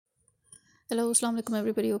Hello, Assalamu alaikum,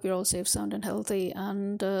 everybody. Hope you're all safe, sound, and healthy.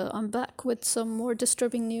 And I'm back with some more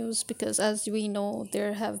disturbing news because, as we know,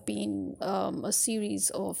 there have been a series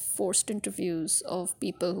of forced interviews of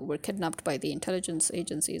people who were kidnapped by the intelligence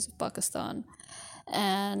agencies of Pakistan.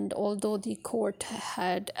 And although the court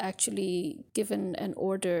had actually given an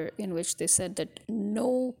order in which they said that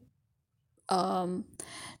um,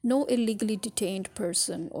 no illegally detained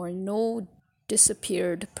person or no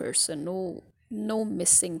disappeared person, no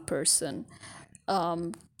missing person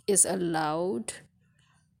um, is allowed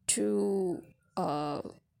to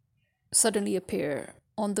suddenly appear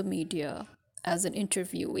on the media as an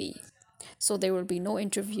interviewee. So there will be no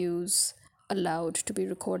interviews allowed to be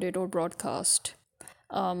recorded or broadcast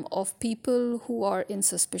of people who are in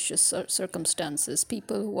suspicious circumstances,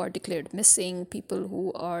 people who are declared missing, people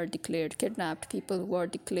who are declared kidnapped, people who are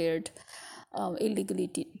declared illegally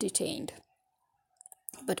detained.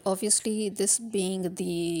 But obviously, this being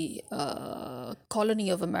the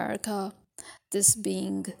colony of America, this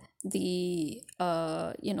being the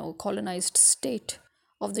colonized state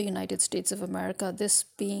of the United States of America, this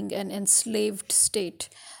being an enslaved state,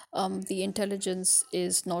 the intelligence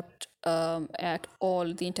is not at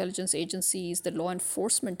all. The intelligence agencies, the law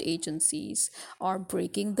enforcement agencies, are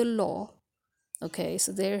breaking the law. Okay,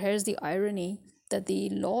 so here's the irony that the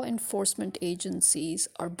law enforcement agencies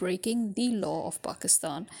are breaking the law of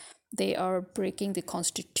Pakistan. They are breaking the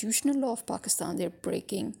constitutional law of Pakistan. They're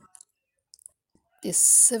breaking the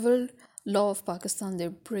civil law of Pakistan. They're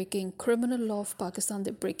breaking criminal law of Pakistan.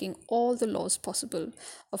 They're breaking all the laws possible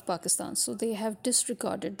of Pakistan. So they have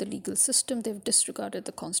disregarded the legal system. They've disregarded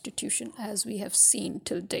the constitution, as we have seen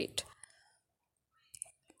till date.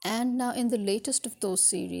 And now, in the latest of those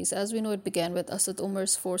series, as we know, it began with Asad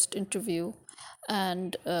Umar's forced interview,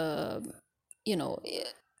 and you know,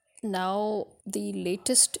 now the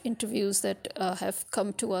latest interviews that have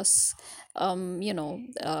come to us,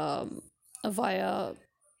 via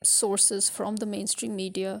sources from the mainstream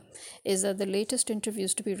media, is that the latest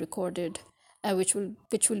interviews to be recorded, which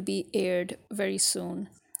will be aired very soon.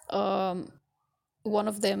 Um, One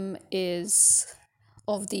of them is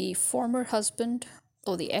of the former husband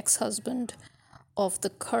or the ex-husband of the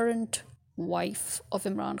current wife of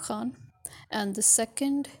Imran Khan, and the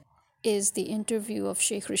second is the interview of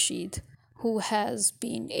Sheikh Rashid, who has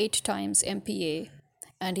been 8 times MPA,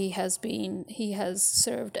 and he has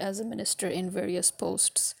served as a minister in various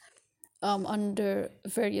posts under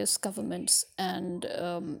various governments and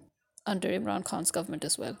under Imran Khan's government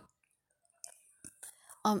as well.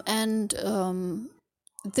 And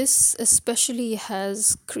this especially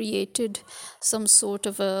has created some sort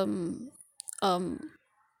of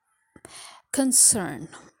concern.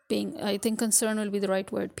 I think concern will be the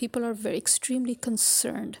right word. People are very extremely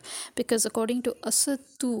concerned because, according to Asad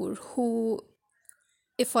Tur, who,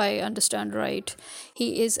 if I understand right,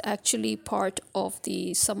 he is actually part of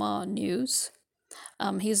the Sama News.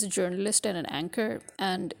 He's a journalist and an anchor,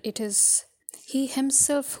 and it is he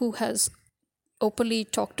himself who has openly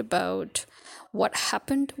talked about what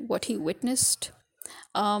happened, what he witnessed,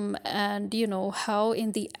 and how,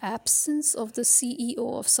 in the absence of the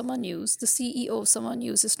CEO of Sama News, the CEO of Sama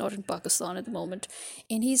News is not in Pakistan at the moment.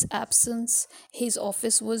 In his absence, his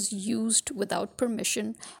office was used without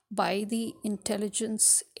permission by the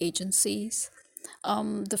intelligence agencies.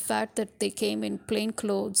 The fact that they came in plain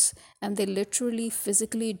clothes and they literally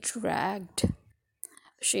physically dragged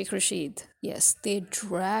Sheikh Rashid. Yes, they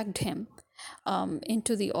dragged him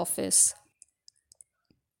into the office,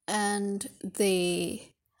 and the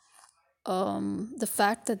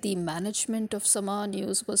fact that the management of Sama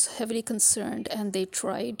News was heavily concerned, and they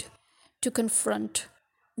tried to confront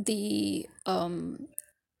the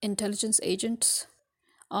intelligence agents,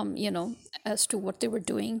 as to what they were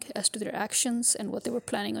doing, as to their actions and what they were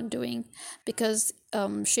planning on doing, because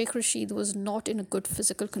Sheikh Rashid was not in a good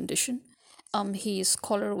physical condition. His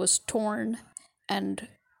collar was torn, and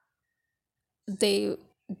they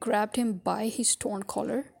grabbed him by his torn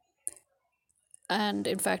collar. And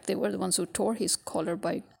in fact, they were the ones who tore his collar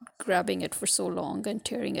by grabbing it for so long and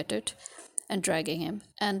tearing at it and dragging him.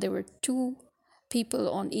 And there were two people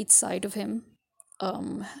on each side of him,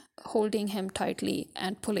 holding him tightly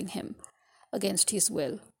and pulling him against his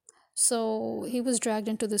will. So he was dragged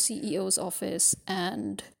into the CEO's office,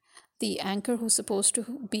 and the anchor who's supposed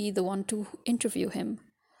to be the one to interview him,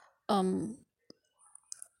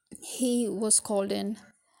 he was called in,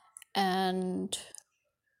 and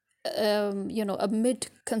amid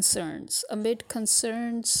concerns,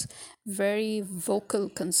 very vocal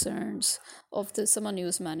concerns of the Sama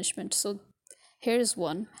News management. So here's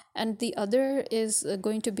one, and the other is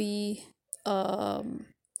going to be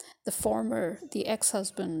the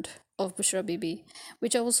ex-husband of Bushra Bibi,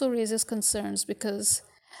 which also raises concerns because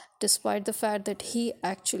despite the fact that he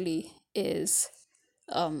actually is,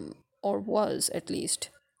 or was at least,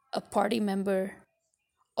 a party member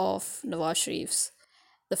of Nawaz Sharif's,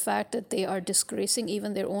 the fact that they are disgracing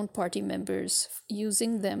even their own party members,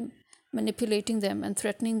 using them, manipulating them, and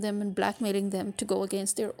threatening them and blackmailing them to go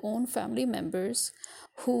against their own family members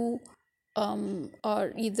who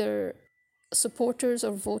are either supporters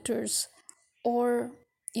or voters or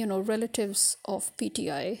relatives of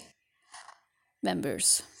PTI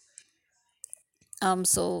members.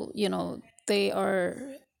 So they are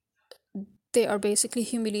basically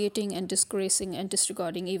humiliating and disgracing and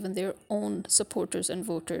disregarding even their own supporters and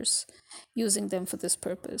voters, using them for this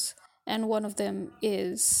purpose. And one of them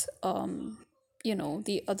is,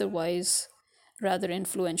 the otherwise rather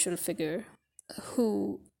influential figure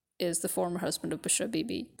who is the former husband of Bushra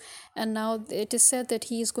Bibi. And now it is said that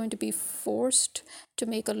he is going to be forced to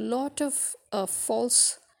make a lot of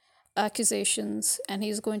false accusations, and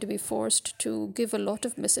he's going to be forced to give a lot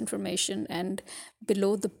of misinformation and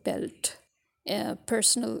below the belt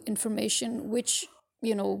personal information, which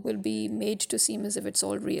will be made to seem as if it's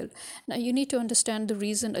all real. Now you need to understand the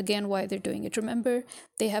reason again why they're doing it. Remember,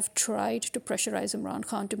 they have tried to pressurize Imran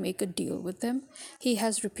Khan to make a deal with them. He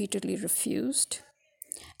has repeatedly refused,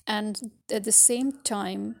 and at the same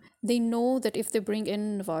time they know that if they bring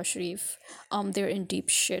in Nawaz Sharif, they're in deep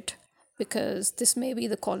shit, because this may be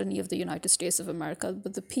the colony of the United States of America,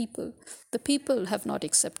 but the people have not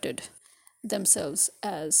accepted themselves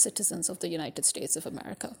as citizens of the United States of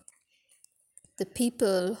America. The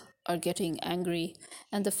people are getting angry,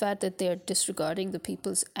 and the fact that they are disregarding the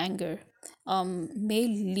people's anger may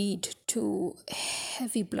lead to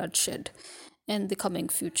heavy bloodshed in the coming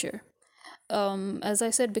future. As I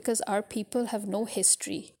said, because our people have no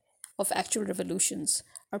history of actual revolutions.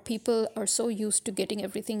 Our people are so used to getting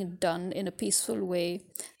everything done in a peaceful way.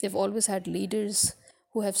 They've always had leaders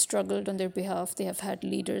who have struggled on their behalf. They have had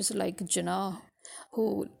leaders like Jinnah,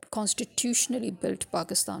 who constitutionally built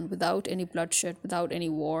Pakistan without any bloodshed, without any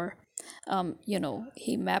war.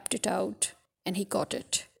 He mapped it out and he got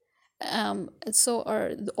it.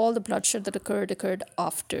 All the bloodshed that occurred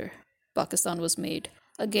after Pakistan was made,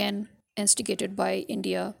 again instigated by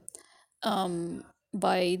India,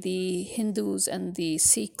 by the Hindus and the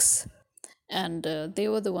Sikhs, and they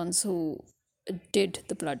were the ones who did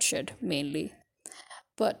the bloodshed mainly.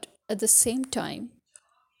 But at the same time,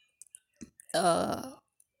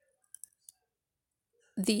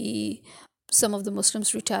 the some of the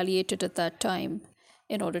Muslims retaliated at that time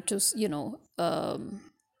in order to,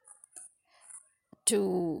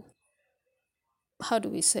 to how do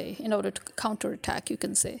we say, in order to counterattack, you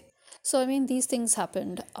can say. So I mean, these things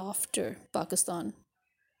happened after Pakistan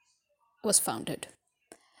was founded.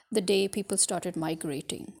 The day people started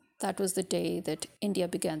migrating, that was the day that India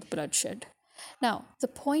began the bloodshed. Now, the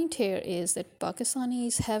point here is that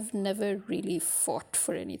Pakistanis have never really fought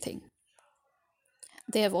for anything.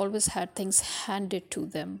 They have always had things handed to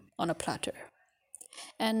them on a platter.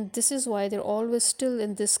 And this is why they're always still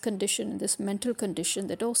in this condition, in this mental condition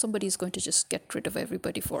that, oh, somebody's going to just get rid of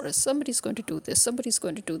everybody for us. Somebody's going to do this. Somebody's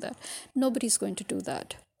going to do that. Nobody's going to do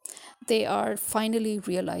that. They are finally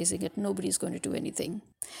realizing it. Nobody's going to do anything.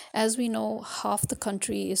 As we know, half the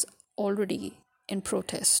country is already in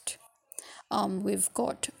protest. We've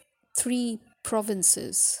got 3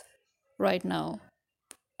 provinces right now,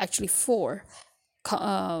 actually 4,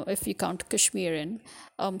 if you count Kashmir in.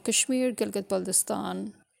 Kashmir,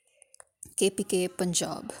 Gilgit-Baltistan, KPK,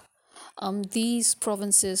 Punjab. These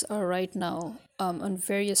provinces are right now on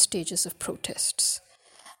various stages of protests.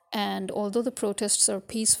 And although the protests are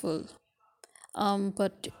peaceful,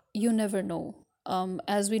 but you never know.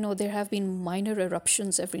 As we know, there have been minor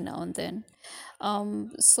eruptions every now and then.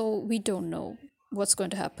 So we don't know what's going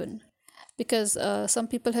to happen. Because some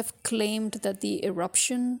people have claimed that the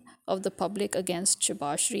eruption of the public against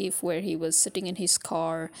Shehbaz Sharif, where he was sitting in his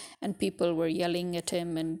car and people were yelling at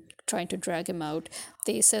him and trying to drag him out,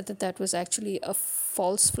 they said that that was actually a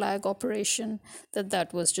false flag operation,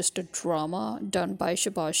 that was just a drama done by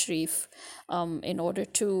Shehbaz Sharif in order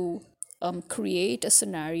to create a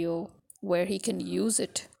scenario where he can use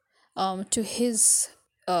it to his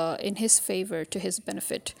in his favor, to his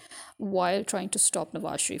benefit, while trying to stop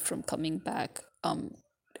Nawaz Sharif from coming back,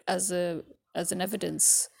 as an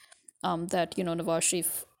evidence that Nawaz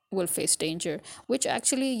Sharif will face danger. Which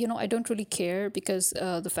actually, I don't really care, because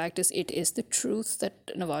the fact is, it is the truth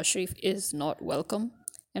that Nawaz Sharif is not welcome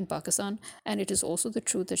in Pakistan, and it is also the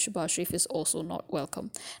truth that Shehbaz Sharif is also not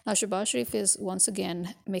welcome. Now, Shehbaz Sharif is once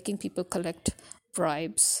again making people collect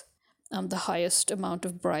bribes the highest amount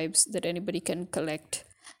of bribes that anybody can collect,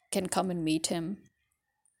 can come and meet him.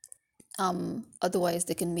 Otherwise,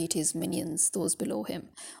 they can meet his minions, those below him.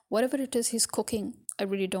 Whatever it is he's cooking, I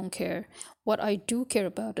really don't care. What I do care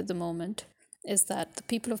about at the moment is that the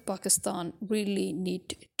people of Pakistan really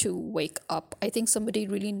need to wake up. I think somebody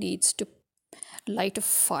really needs to light a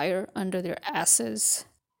fire under their asses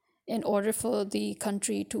in order for the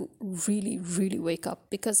country to really, really wake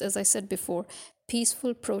up. Because, as I said before,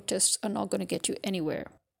 peaceful protests are not going to get you anywhere.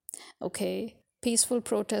 Okay, peaceful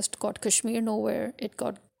protest got Kashmir nowhere, it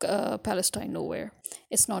got Palestine nowhere.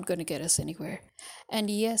 It's not going to get us anywhere. And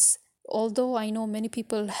yes, although I know many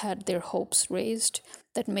people had their hopes raised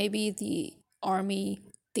that maybe the army,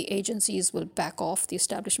 the agencies will back off, the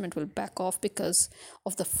establishment will back off because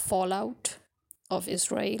of the fallout of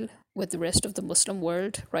Israel with the rest of the Muslim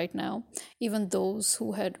world right now. Even those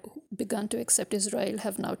who had begun to accept Israel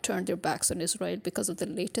have now turned their backs on Israel because of the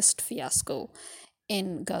latest fiasco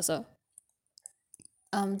in Gaza.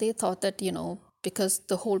 They thought that, because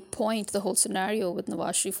the whole point, the whole scenario with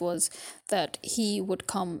Nawaz Sharif was that he would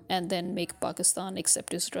come and then make Pakistan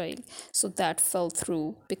accept Israel. So that fell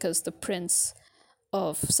through because the Prince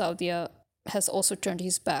of Saudi has also turned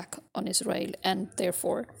his back on Israel and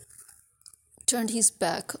therefore turned his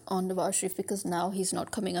back on Nawaz Sharif because now he's not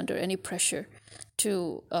coming under any pressure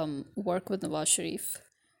to work with Nawaz Sharif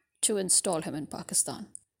to install him in Pakistan.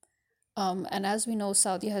 And as we know,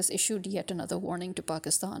 Saudi has issued yet another warning to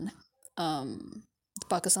Pakistan,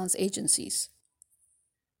 Pakistan's agencies,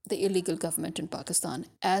 the illegal government in Pakistan,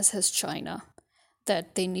 as has China,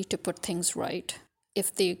 that they need to put things right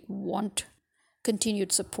if they want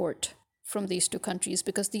continued support from these two countries,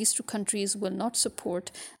 because these two countries will not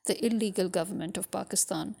support the illegal government of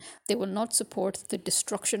Pakistan. They will not support the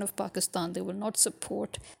destruction of Pakistan. They will not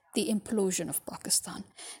support the implosion of Pakistan.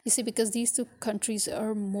 You see, because these two countries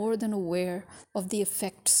are more than aware of the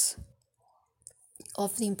effects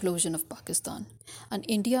of the implosion of Pakistan. And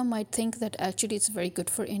India might think that actually it's very good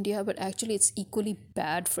for India, but actually it's equally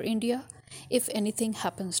bad for India if anything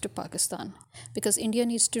happens to Pakistan. Because India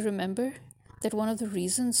needs to remember that one of the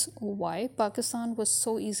reasons why Pakistan was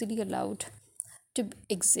so easily allowed to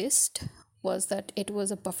exist was that it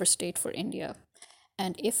was a buffer state for India.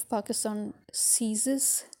 And if Pakistan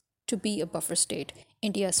ceases to be a buffer state,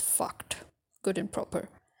 India is fucked, good and proper.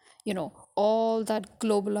 All that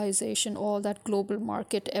globalization, all that global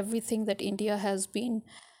market, everything that India has been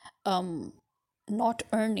not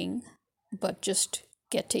earning, but just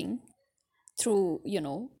getting through,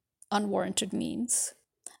 unwarranted means,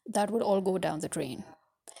 that would all go down the drain.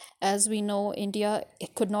 As we know, India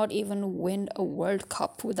could not even win a World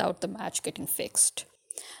Cup without the match getting fixed.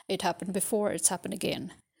 It happened before, it's happened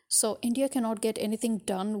again. So India cannot get anything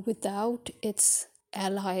done without its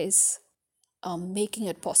allies making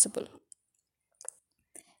it possible.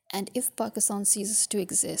 And if Pakistan ceases to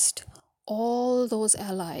exist, all those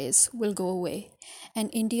allies will go away, and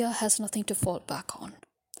India has nothing to fall back on.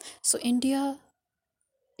 So India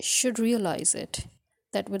should realize it,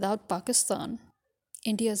 that without Pakistan,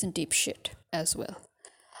 India is in deep shit as well.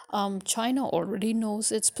 China already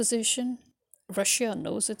knows its position. Russia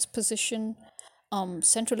knows its position.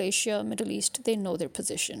 Central Asia, Middle East, they know their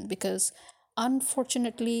position because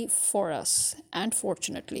unfortunately for us and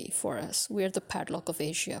fortunately for us, we are the padlock of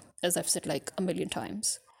Asia, as I've said like a million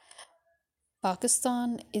times.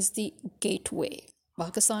 Pakistan is the gateway.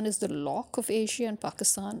 Pakistan is the lock of Asia and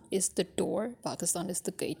Pakistan is the door. Pakistan is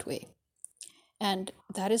the gateway. And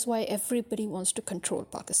that is why everybody wants to control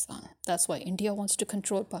Pakistan. That's why India wants to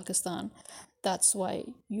control Pakistan. That's why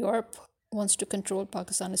Europe wants to control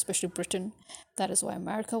Pakistan, especially Britain. That is why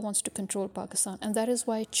America wants to control Pakistan. And that is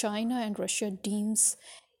why China and Russia deems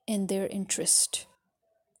in their interest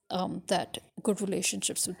that good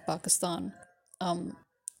relationships with Pakistan,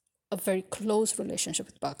 a very close relationship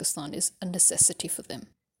with Pakistan is a necessity for them.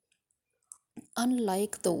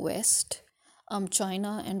 Unlike the West,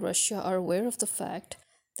 China and Russia are aware of the fact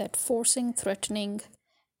that forcing, threatening,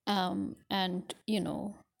 and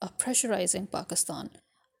pressurizing Pakistan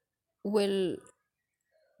will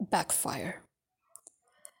backfire.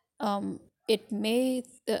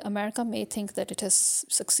 America may think that it has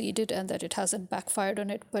succeeded and that it hasn't backfired on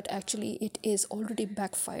it, but actually it is already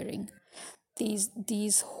backfiring.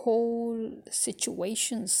 These whole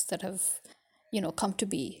situations that have come to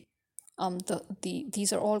be,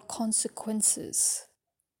 these are all consequences.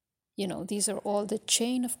 These are all the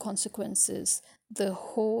chain of consequences, the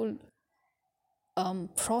whole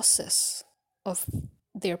process of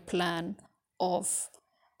their plan of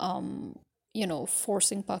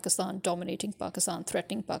forcing Pakistan, dominating Pakistan,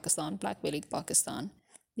 threatening Pakistan, blackmailing Pakistan.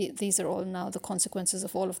 These are all now the consequences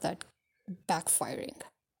of all of that backfiring.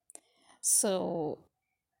 So,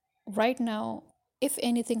 right now, if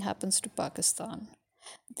anything happens to Pakistan,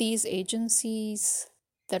 these agencies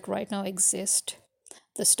that right now exist,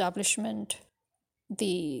 the establishment,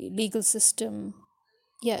 the legal system,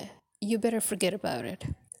 yeah, you better forget about it.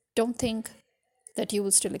 Don't think that you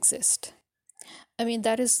will still exist. I think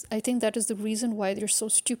that is the reason why they're so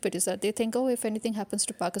stupid is that they think, oh, if anything happens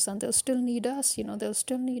to Pakistan, they'll still need us, they'll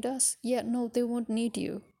still need us. Yeah, no, they won't need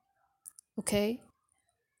you, okay?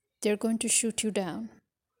 They're going to shoot you down.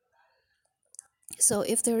 So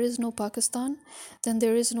if there is no Pakistan, then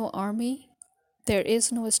there is no army, there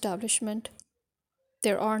is no establishment,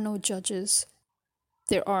 there are no judges,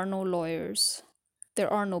 there are no lawyers,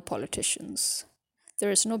 there are no politicians,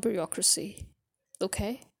 there is no bureaucracy,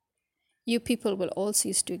 okay? You people will all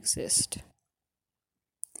cease to exist.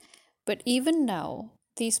 But even now,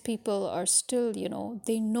 these people are still,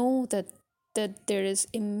 they know that there is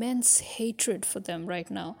immense hatred for them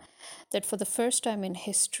right now. That for the first time in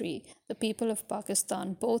history, the people of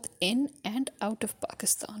Pakistan, both in and out of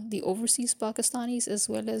Pakistan, the overseas Pakistanis as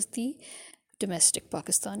well as the domestic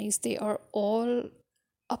Pakistanis, they are all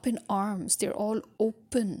up in arms. They're all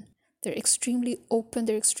open. They're extremely open.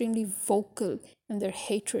 They're extremely vocal in their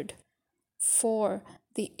hatred for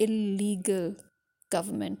the illegal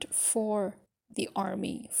government, for the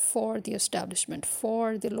army, for the establishment,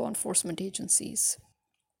 for the law enforcement agencies,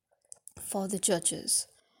 for the judges.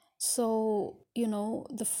 So,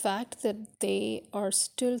 the fact that they are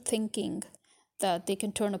still thinking that they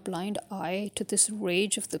can turn a blind eye to this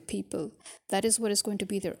rage of the people, that is what is going to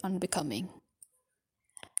be their unbecoming.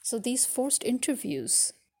 So these forced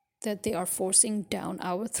interviews that they are forcing down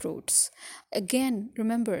our throats, again,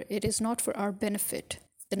 remember, it is not for our benefit.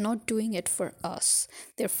 They're not doing it for us.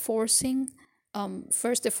 They're forcing,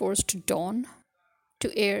 first they forced Dawn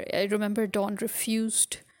to air. I remember Dawn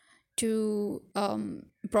refused to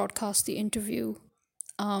broadcast the interview,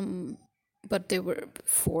 but they were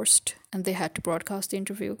forced and they had to broadcast the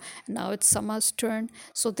interview. Now it's Sama's turn.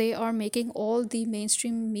 So they are making all the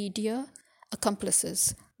mainstream media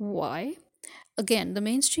accomplices. Why? Again, the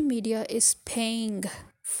mainstream media is paying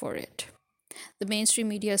for it. The mainstream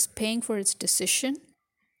media is paying for its decision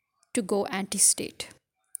to go anti state.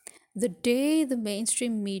 The day the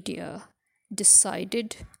mainstream media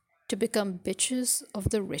decided to become bitches of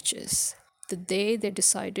the riches, the day they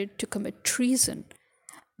decided to commit treason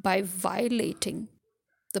by violating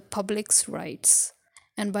the public's rights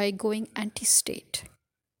and by going anti state,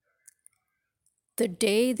 the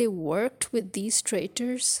day they worked with these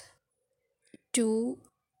traitors to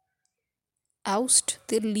oust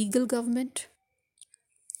the legal government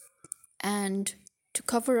and to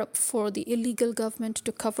cover up for the illegal government,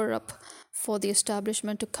 to cover up for the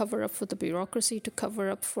establishment, to cover up for the bureaucracy, to cover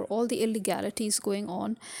up for all the illegalities going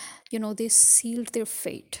on, they sealed their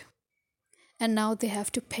fate. And now they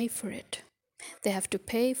have to pay for it. They have to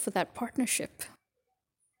pay for that partnership.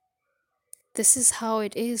 This is how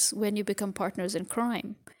it is when you become partners in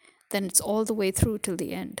crime. Then it's all the way through till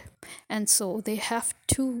the end. And so they have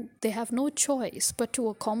no choice but to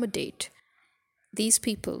accommodate these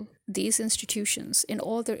people, these institutions in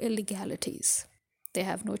all their illegalities. They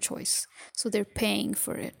have no choice. So they're paying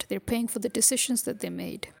for it. They're paying for the decisions that they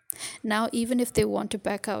made. Now, even if they want to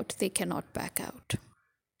back out, they cannot back out.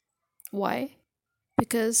 Why?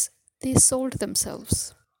 Because they sold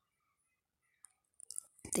themselves.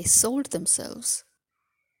 They sold themselves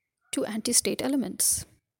to anti-state elements.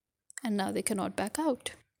 And now they cannot back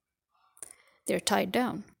out. They're tied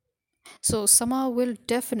down. So Sama will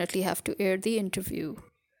definitely have to air the interview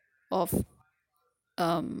of,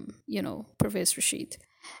 Pervez Rashid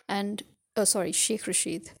and, Sheikh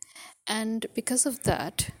Rashid. And because of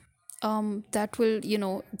that, that will,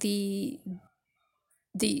 the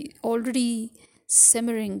already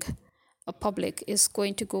simmering public is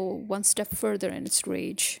going to go one step further in its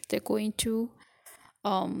rage. They're going to,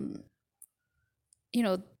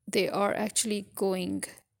 they are actually going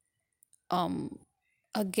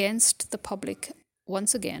against the public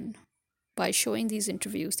once again by showing these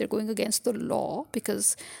interviews. They're going against the law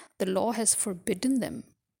because the law has forbidden them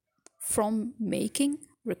from making,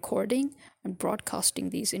 recording, and broadcasting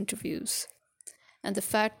these interviews. And the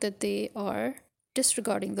fact that they are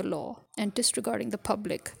disregarding the law and disregarding the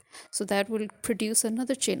public, so that will produce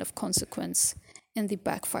another chain of consequence in the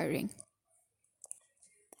backfiring.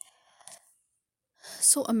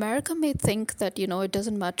 So America may think that, it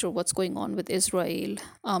doesn't matter what's going on with Israel,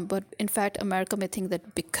 but in fact, America may think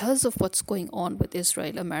that because of what's going on with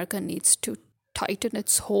Israel, America needs to tighten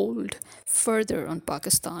its hold further on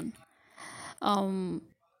Pakistan.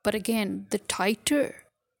 But again, the tighter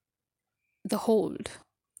the hold,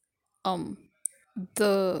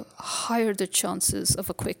 the higher the chances of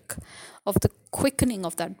the quickening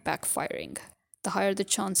of that backfiring, the higher the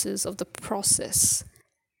chances of the process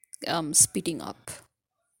speeding up,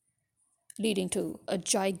 leading to a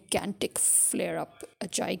gigantic flare up, a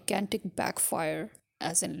gigantic backfire,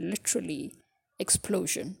 as in literally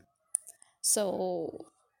explosion. So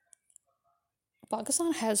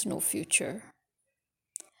Pakistan has no future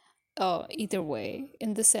either way,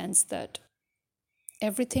 in the sense that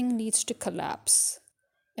everything needs to collapse,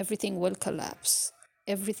 everything will collapse,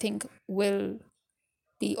 everything will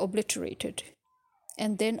be obliterated,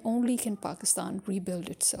 and then only can Pakistan rebuild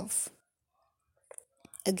itself.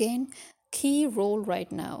 Again, key role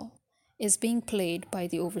right now is being played by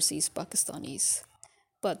the overseas Pakistanis,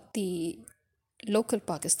 but the local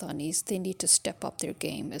Pakistanis, they need to step up their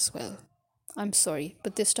game as well. I'm sorry,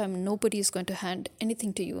 but this time nobody is going to hand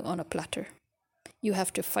anything to you on a platter. You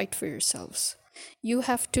have to fight for yourselves. You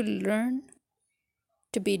have to learn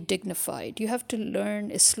to be dignified. You have to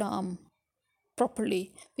learn Islam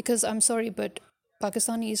properly, because I'm sorry, but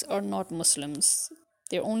Pakistanis are not Muslims.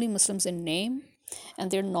 They're only Muslims in name,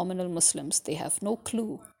 and they're nominal Muslims. They have no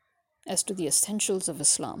clue as to the essentials of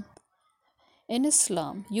Islam. In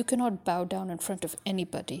Islam, you cannot bow down in front of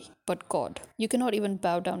anybody but God. You cannot even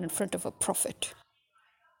bow down in front of a prophet.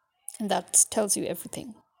 And that tells you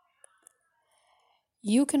everything.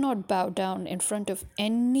 You cannot bow down in front of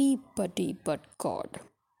anybody but God.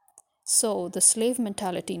 So the slave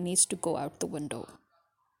mentality needs to go out the window.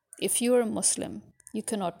 If you're a Muslim, you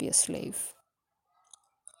cannot be a slave.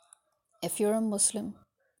 If you're a Muslim,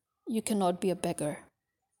 you cannot be a beggar.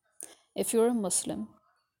 If you're a Muslim,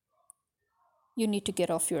 you need to get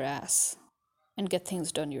off your ass and get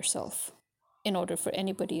things done yourself in order for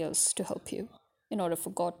anybody else to help you, in order for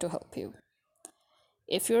God to help you.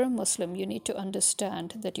 If you're a Muslim, you need to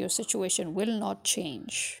understand that your situation will not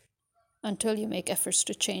change until you make efforts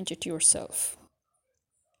to change it yourself.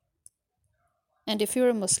 And if you're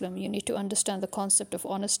a Muslim, you need to understand the concept of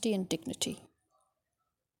honesty and dignity.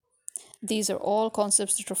 These are all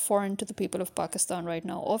concepts that are foreign to the people of Pakistan right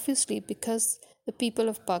now, obviously, because the people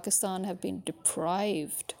of Pakistan have been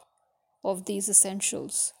deprived of these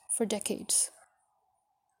essentials for decades.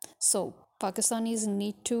 So, Pakistanis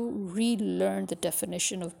need to relearn the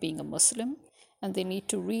definition of being a Muslim, and they need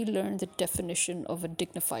to relearn the definition of a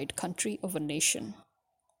dignified country, of a nation.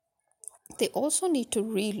 They also need to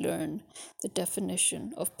relearn the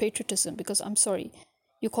definition of patriotism, because I'm sorry,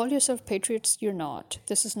 you call yourself patriots, you're not.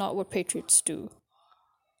 This is not what patriots do.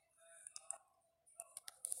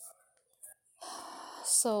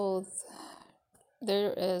 So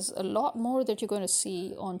there is a lot more that you're going to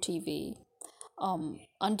see on TV.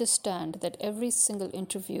 Understand that every single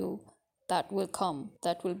interview that will come,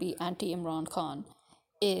 that will be anti Imran Khan,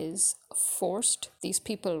 is forced. These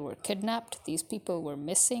people were kidnapped, these people were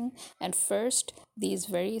missing, and first, these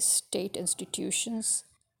very state institutions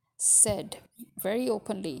said very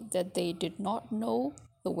openly that they did not know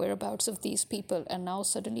the whereabouts of these people, and now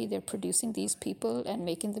suddenly they're producing these people and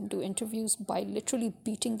making them do interviews by literally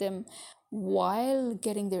beating them while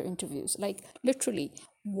getting their interviews. Like, literally,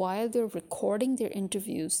 while they're recording their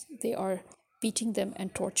interviews, they are beating them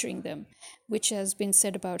and torturing them, which has been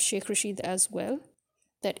said about Sheikh Rashid as well,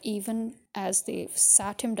 that even as they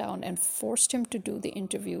sat him down and forced him to do the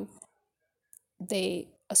interview, they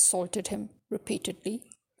assaulted him repeatedly.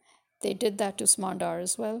 They did that to Smandar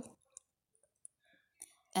as well.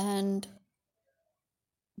 And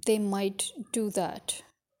they might do that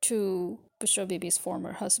to Bushra Bibi's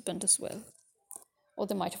former husband as well. Or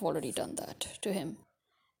they might have already done that to him.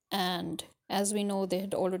 And as we know, they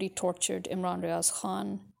had already tortured Imran Riaz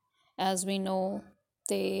Khan. As we know,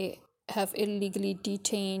 they have illegally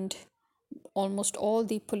detained almost all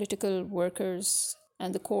the political workers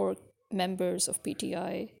and the core members of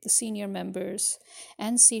PTI, the senior members,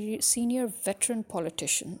 and senior veteran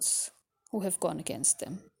politicians who have gone against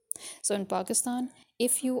them. So in Pakistan,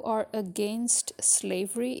 if you are against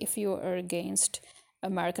slavery, if you are against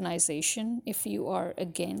Americanization, if you are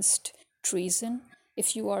against treason,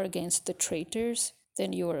 if you are against the traitors,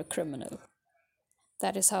 then you are a criminal.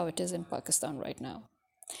 That is how it is in Pakistan right now.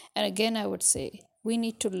 And again, I would say we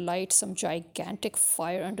need to light some gigantic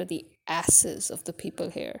fire under the asses of the people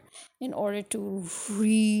here in order to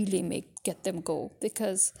really get them go.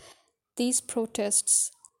 Because these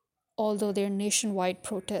protests, although they're nationwide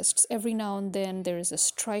protests, every now and then there is a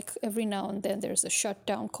strike, every now and then there's a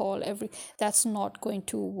shutdown call, that's not going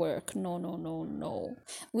to work. No, no, no, no.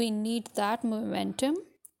 We need that momentum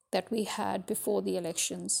that we had before the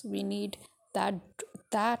elections. We need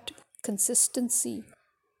that consistency,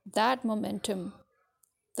 that momentum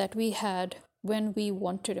that we had when we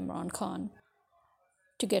wanted Imran Khan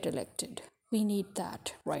to get elected. We need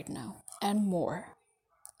that right now, and more,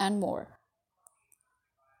 and more.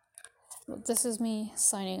 This is me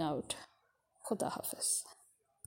signing out. Khuda Hafiz.